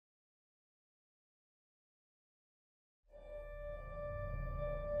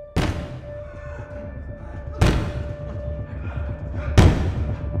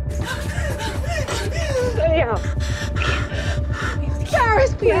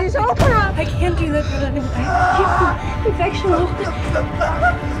Please open up. I can't do that. Infection.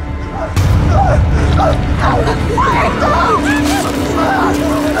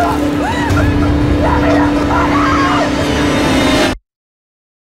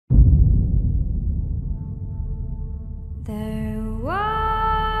 There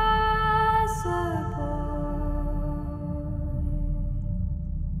was a boy,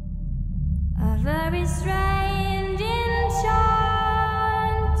 a very strange, enchanted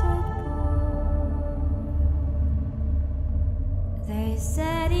boy. They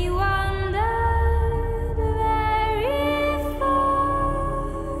said he wandered very far,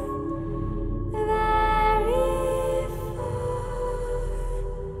 very far,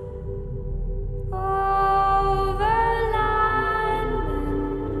 over land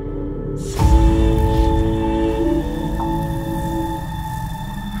and sea.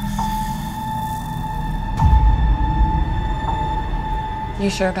 You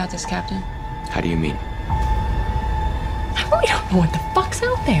sure about this, Captain? How do you mean? We don't know what the fuck's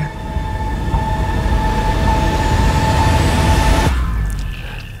out there.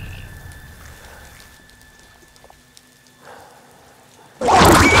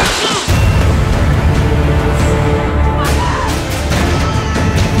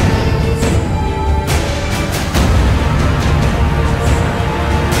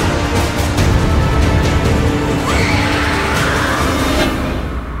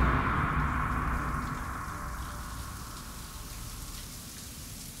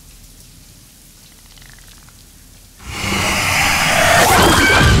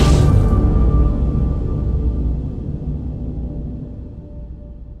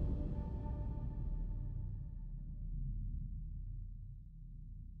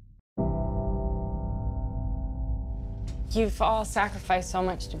 You've all sacrificed so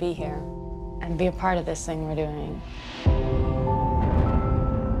much to be here and be a part of this thing we're doing.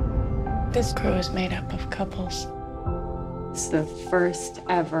 This crew is made up of couples. It's the first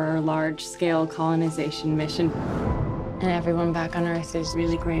ever large-scale colonization mission. And everyone back on Earth is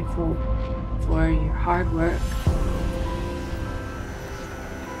really grateful for your hard work,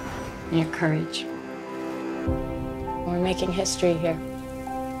 and your courage. We're making history here.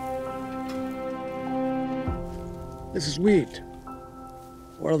 This is wheat.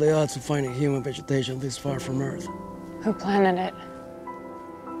 What are the odds of finding human vegetation this far from Earth? Who planted it?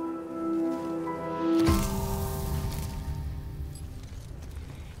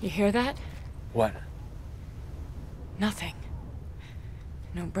 You hear that? What? Nothing.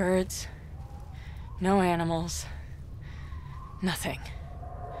 No birds, no animals, nothing.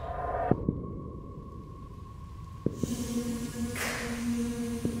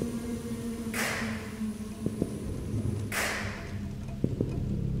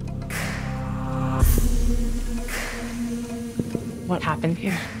 What happened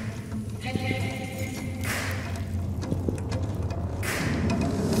here?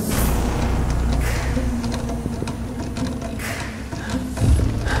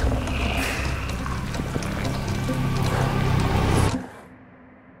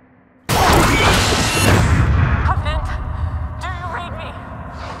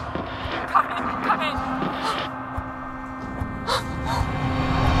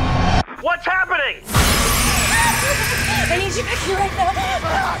 What's happening? I need you back here right now.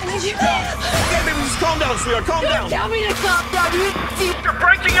 I need you. Okay, baby, just calm down, sweetheart. Calm down. Tell me to calm down. You're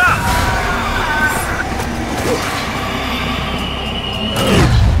breaking up.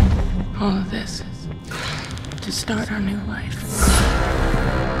 All of this is to start our new life.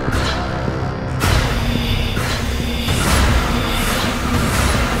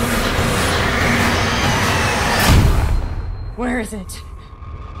 Where is it?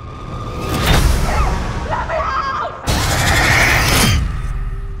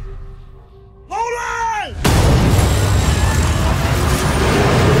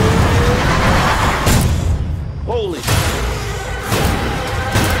 Holy.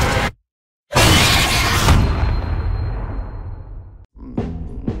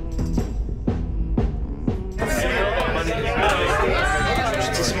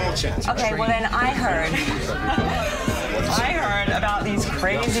 Okay, well then I heard about these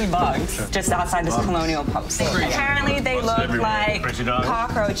crazy bugs just outside this Colonial Post. Apparently they look like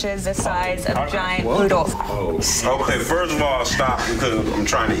cockroaches the size of giant poodles. Okay, first of all, stop because I'm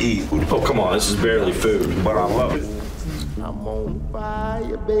trying to eat. Oh, come on, this is barely food. But I love it. I'm on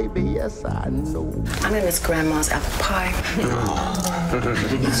fire, baby, yes I know. I miss Grandma's apple pie.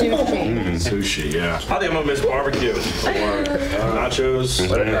 Sushi. Sushi, yeah. I think I'm gonna miss barbecue. Or nachos.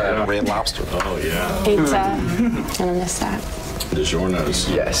 Red Lobster. Oh, yeah. Pizza. I'm gonna miss that. Just your nose.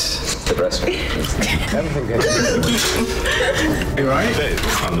 Yes. The breast. Everything good. You right? Hey,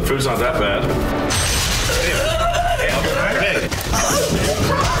 the food's not that bad. Hey.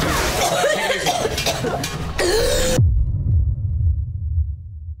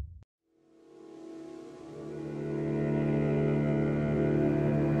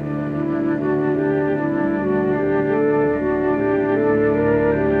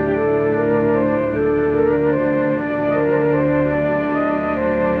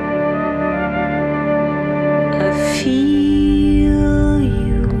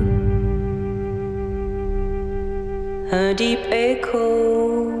 A deep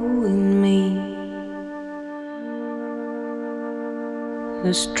echo in me,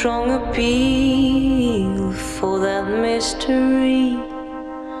 a strong appeal for that mystery.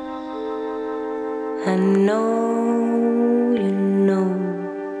 I know you know,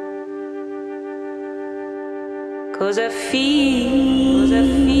 'cause I feel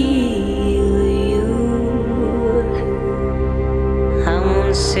you. I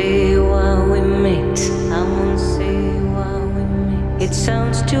won't say why we met, I won't say why we met. It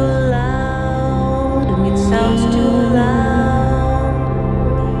sounds too loud, it sounds too loud.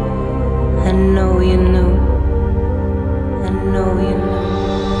 I know you know, I know you know.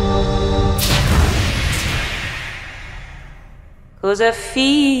 'Cause I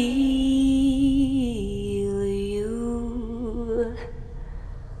feel you,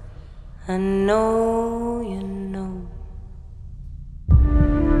 I know you know.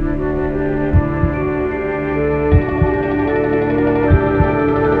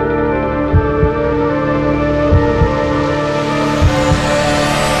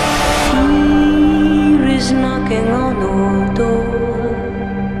 Fear is knocking on our door,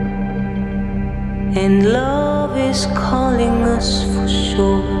 and love is calling us for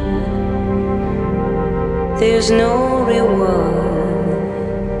sure. There's no reward.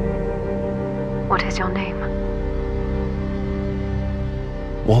 What is your name?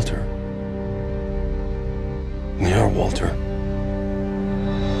 Walter. You're Walter.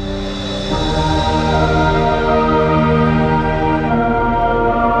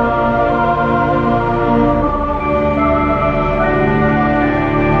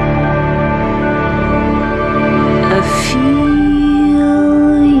 I feel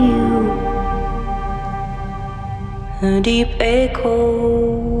you, a deep echo